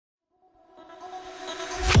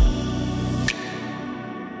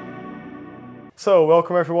So,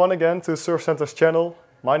 welcome everyone again to Surfcenter's channel.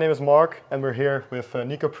 My name is Mark and we're here with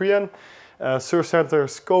Nico Prien,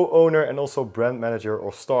 Surfcenter's co-owner and also brand manager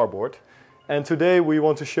of Starboard. And today we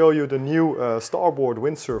want to show you the new Starboard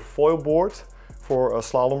windsurf foil board for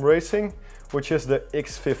slalom racing, which is the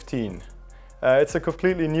X-15. It's a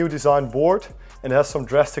completely new design board and it has some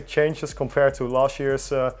drastic changes compared to last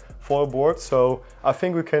year's foil board. So I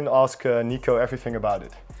think we can ask Nico everything about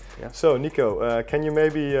it. Yeah. So Nico, can you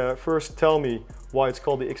maybe first tell me why it's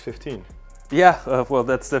called the X-15? Yeah, well,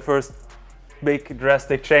 that's the first big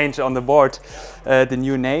drastic change on the board, the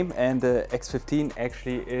new name. And the X-15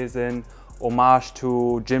 actually is an homage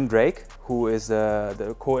to Jim Drake, who is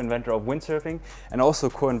the co-inventor of windsurfing and also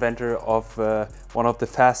co-inventor of one of the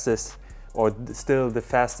fastest, or still the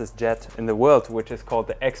fastest jet in the world, which is called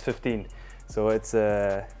the X-15. So it's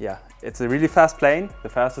a really fast plane, the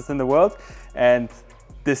fastest in the world, and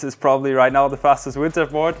this is probably right now the fastest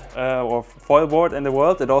windsurf board or foil board in the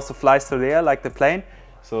world. It also flies through the air like the plane.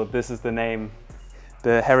 So this is the name,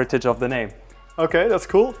 the heritage of the name. Okay, that's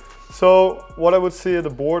cool. So what I would see at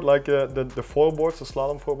the board, like the foil boards, the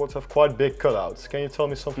slalom foil boards have quite big cutouts. Can you tell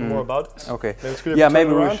me something more about this? Okay.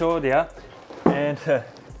 Maybe we'll show it, yeah. And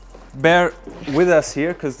bear with us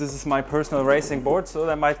here, because this is my personal racing board, so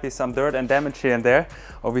there might be some dirt and damage here and there.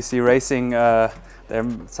 Obviously racing, there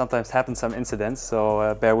sometimes happen some incidents,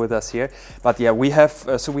 so bear with us here. But yeah, we have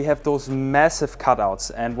those massive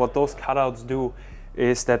cutouts, and what those cutouts do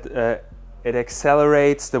is that it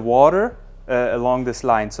accelerates the water along this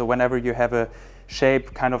line. So whenever you have a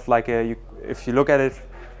shape kind of like if you look at it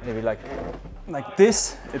maybe like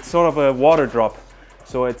this, it's sort of a water drop.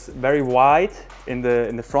 So it's very wide in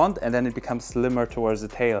the front, and then it becomes slimmer towards the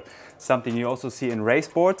tail. Something you also see in race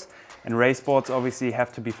boards. And race boards obviously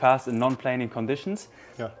have to be fast in non-planing conditions.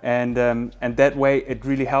 Yeah. And that way it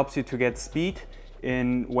really helps you to get speed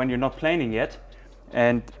when you're not planing yet.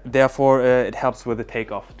 And therefore it helps with the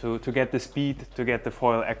takeoff, to get the speed, to get the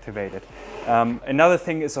foil activated. Another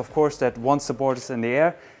thing is, of course, that once the board is in the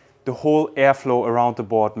air, the whole airflow around the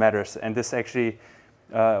board matters. And this actually,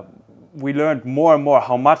 we learned more and more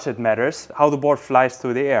how much it matters, how the board flies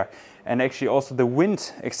through the air. And actually also the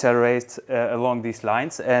wind accelerates along these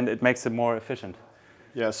lines, and it makes it more efficient.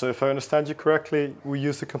 Yeah, so if I understand you correctly, we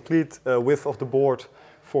use the complete width of the board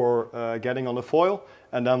for getting on the foil,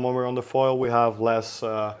 and then when we're on the foil we have less,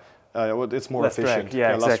 it's more less efficient. Drag.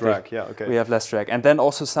 Yeah, exactly. Less drag, yeah, okay. We have less drag. And then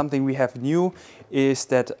also something we have new is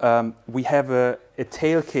that we have a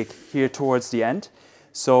tail kick here towards the end.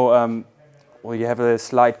 So well, you have a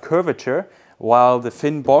slight curvature, while the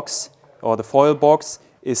fin box or the foil box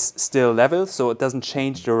is still level, so it doesn't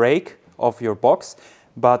change the rake of your box.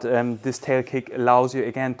 But this tail kick allows you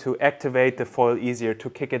again to activate the foil easier, to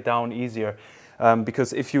kick it down easier.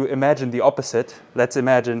 Because if you imagine the opposite, let's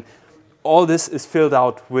imagine all this is filled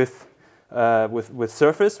out with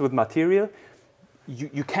surface, with material.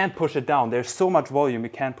 You can't push it down. There's so much volume,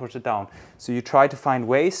 you can't push it down. So you try to find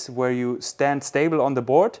ways where you stand stable on the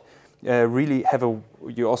board,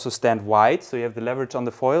 you also stand wide, so you have the leverage on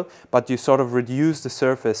the foil, but you sort of reduce the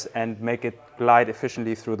surface and make it glide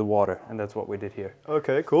efficiently through the water, and that's what we did here.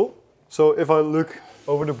 Okay, cool. So if I look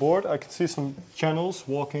over the board, I can see some channels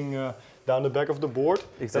walking down the back of the board.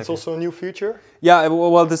 Exactly. That's also a new feature? Yeah,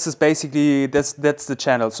 well, this is basically, that's the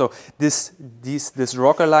channel. So this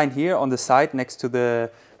rocker line here on the side next to the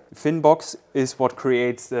fin box is what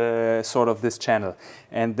creates sort of this channel.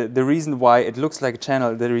 And the reason why it looks like a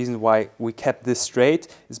channel, the reason why we kept this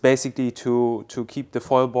straight is basically to keep the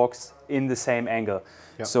foil box in the same angle.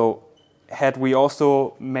 Yeah. So had we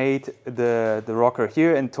also made the rocker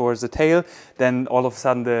here and towards the tail, then all of a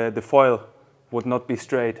sudden the foil would not be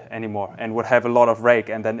straight anymore and would have a lot of rake,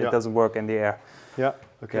 and then it doesn't work in the air. Yeah,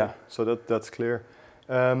 okay, yeah. So that's clear.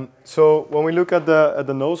 So when we look at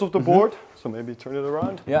the nose of the board, so maybe turn it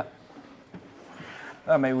around. Yeah.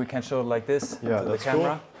 Maybe we can show it like this. Yeah, that's the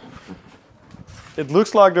camera. Cool. It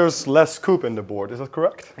looks like there's less scoop in the board. Is that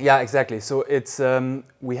correct? Yeah, exactly. So it's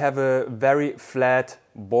we have a very flat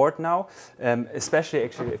board now. Especially,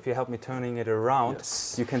 actually, if you help me turning it around,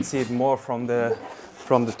 you can see it more from the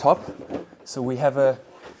top. So we have a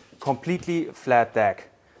completely flat deck.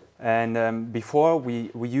 And before we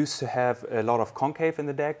used to have a lot of concave in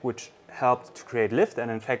the deck, which helped to create lift,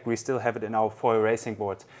 and in fact we still have it in our foil racing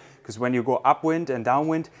boards. Because when you go upwind and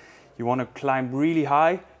downwind, you want to climb really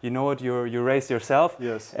high, you know it, you race yourself,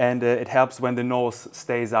 yes. And it helps when the nose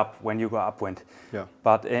stays up when you go upwind. Yeah.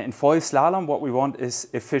 But in foil slalom, what we want is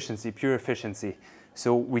efficiency, pure efficiency.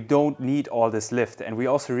 So we don't need all this lift. And we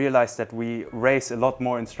also realize that we race a lot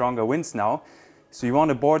more in stronger winds now. So you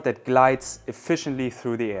want a board that glides efficiently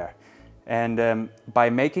through the air. And by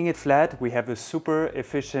making it flat, we have a super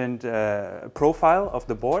efficient profile of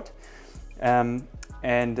the board.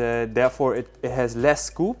 Therefore it has less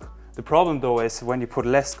scoop. The problem though is when you put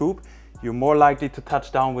less scoop, you're more likely to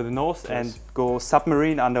touch down with the nose and go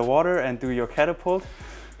submarine underwater and do your catapult.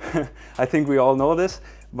 I think we all know this,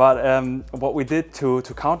 but what we did to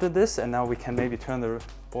counter this, and now we can maybe turn the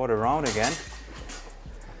board around again.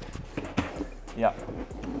 Yeah,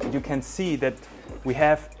 you can see that we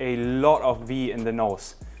have a lot of V in the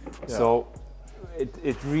nose. Yeah. So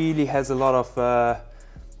it really has a lot of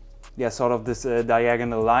sort of this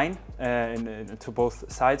diagonal line to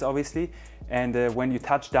both sides, obviously. And when you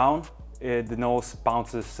touch down, the nose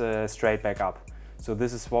bounces straight back up. So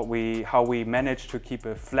this is how we manage to keep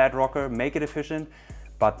a flat rocker, make it efficient,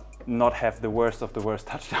 but not have the worst of the worst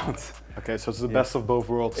touchdowns. Okay, so it's the best of both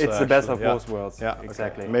worlds. It's the best of both worlds. Yeah,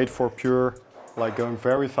 exactly. Okay. Made for pure, like going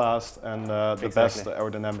very fast and the best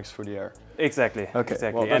aerodynamics for the air. Exactly. Okay.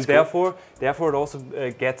 Exactly. Well, and therefore it also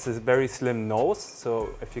gets a very slim nose.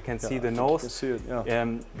 So if you can see the nose, you can see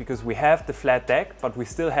it, because we have the flat deck, but we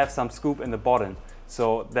still have some scoop in the bottom.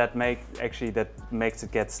 So that makes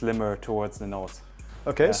it get slimmer towards the nose.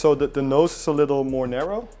 Okay, so the nose is a little more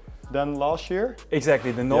narrow than last year?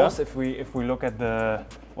 Exactly, the nose, if we look at the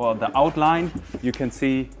outline, you can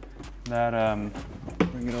see that,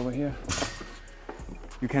 bring it over here.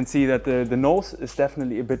 You can see that the nose is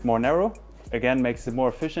definitely a bit more narrow. Again, makes it more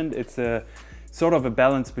efficient. It's a sort of a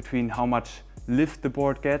balance between how much lift the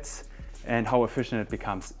board gets and how efficient it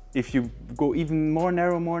becomes. If you go even more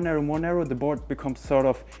narrow, the board becomes sort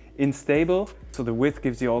of unstable. So the width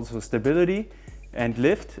gives you also stability and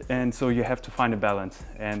lift, and so you have to find a balance.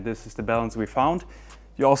 And this is the balance we found.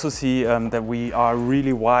 You also see that we are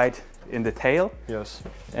really wide in the tail. Yes.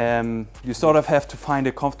 You sort of have to find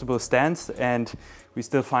a comfortable stance, and we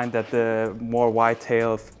still find that the more wide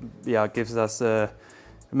tail gives us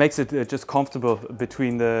makes it just comfortable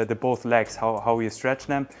between the both legs, how you stretch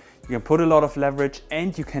them. You can put a lot of leverage,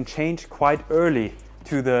 and you can change quite early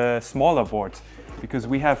to the smaller boards because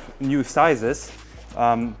we have new sizes.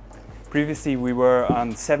 Previously we were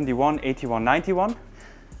on 71, 81, 91.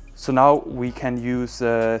 So now we can use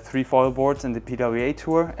 3 foil boards in the PWA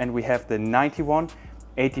Tour, and we have the 91,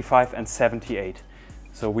 85 and 78.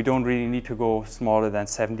 So we don't really need to go smaller than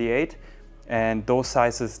 78. And those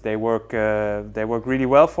sizes, they work really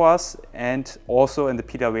well for us. And also in the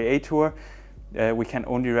PWA Tour, we can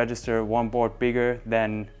only register one board bigger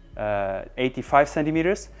than 85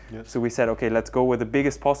 centimeters. Yes. So we said, okay, let's go with the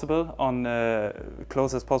biggest possible on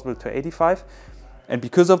closest possible to 85. And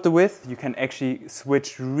because of the width, you can actually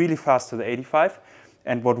switch really fast to the 85.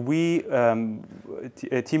 And what we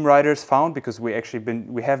team riders found, because we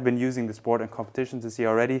have been using this board in competitions this year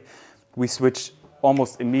already, we switched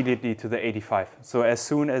almost immediately to the 85. So as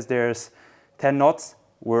soon as there's 10 knots,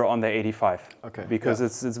 we're on the 85. Okay. Because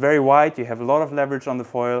it's very wide, you have a lot of leverage on the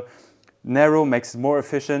foil, narrow makes it more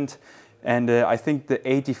efficient, and I think the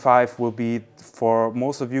 85 will be, for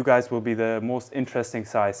most of you guys, will be the most interesting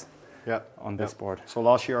size on this board. So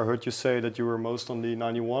last year I heard you say that you were most on the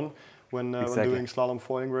 91 when doing slalom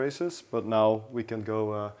foiling races, but now we can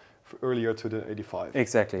go earlier to the 85.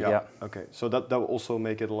 Exactly, yeah. Okay, so that will also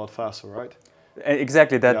make it a lot faster, right?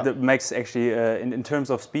 Exactly, that makes actually, in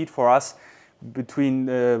terms of speed for us, between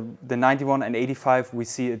the 91 and 85, we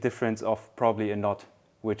see a difference of probably a knot,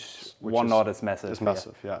 which one knot is massive. It's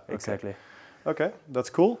massive, yeah. Exactly. Okay, that's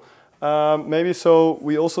cool. Maybe so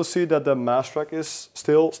we also see that the mass track is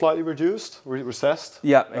still slightly reduced, recessed.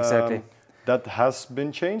 Yeah, exactly. That has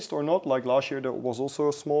been changed or not? Like last year there was also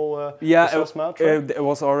a small recessed mass track? It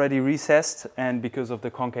was already recessed, and because of the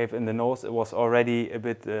concave in the nose, it was already a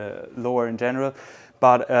bit lower in general.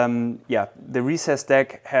 But the recessed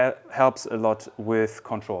deck helps a lot with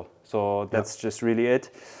control. So that's just really it.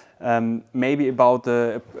 Maybe about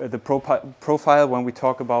the profile when we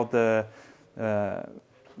talk about the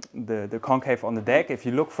concave on the deck. If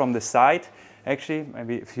you look from the side, actually,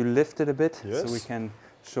 maybe if you lift it a bit, so we can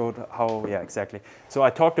show how. Yeah, exactly. So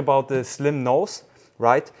I talked about the slim nose,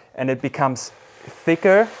 right? And it becomes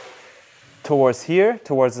thicker towards here,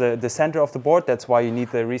 towards the center of the board. That's why you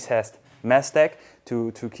need the recessed mass deck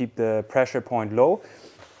to keep the pressure point low.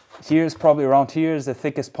 Here's probably around here is the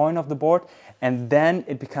thickest point of the board, and then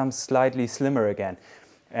it becomes slightly slimmer again.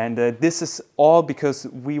 And this is all because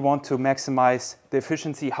we want to maximize the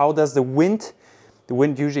efficiency. How does the wind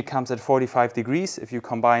usually comes at 45 degrees. If you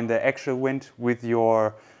combine the actual wind with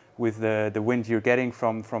the wind you're getting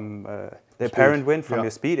from the apparent wind from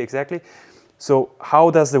your speed, exactly. So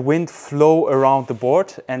how does the wind flow around the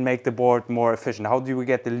board and make the board more efficient? How do we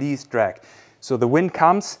get the least drag? So the wind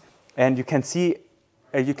comes, and you can see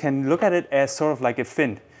you can look at it as sort of like a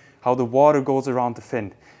fin, how the water goes around the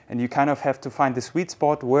fin. And you kind of have to find the sweet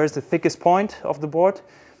spot, where's the thickest point of the board,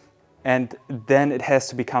 and then it has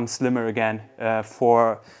to become slimmer again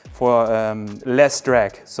for less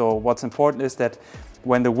drag. So what's important is that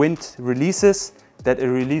when the wind releases, that it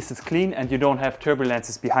releases clean and you don't have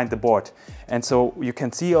turbulences behind the board. And so you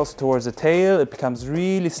can see also towards the tail, it becomes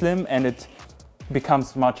really slim and it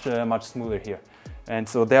becomes much smoother here. And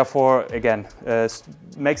so therefore, again,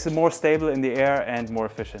 makes it more stable in the air and more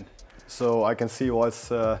efficient. So I can see why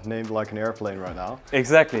it's named like an airplane right now.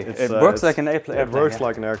 Exactly, it works like an airplane. It works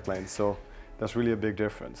like an airplane, so that's really a big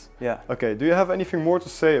difference. Yeah. Okay, do you have anything more to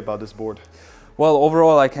say about this board? Well,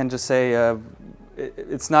 overall I can just say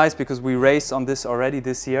it's nice because we raced on this already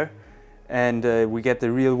this year and we get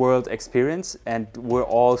the real world experience and we're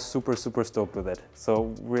all super stoked with it.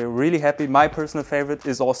 So we're really happy. My personal favorite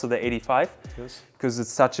is also the 85. Yes. Because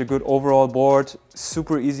it's such a good overall board,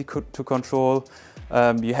 super easy to control.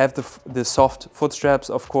 You have the soft foot straps,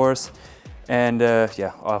 of course, and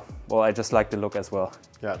yeah, well, I just like the look as well.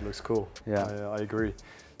 Yeah, it looks cool. Yeah, I agree.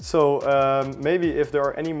 So maybe if there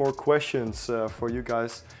are any more questions for you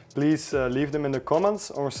guys, please leave them in the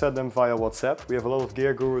comments or send them via WhatsApp. We have a lot of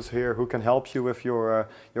gear gurus here who can help you with your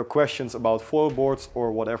questions about foil boards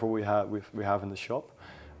or whatever we have in the shop.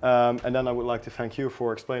 And then I would like to thank you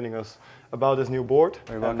for explaining us about this new board.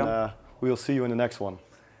 You're welcome. And we'll see you in the next one.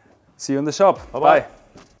 See you in the shop. Bye-bye. Bye.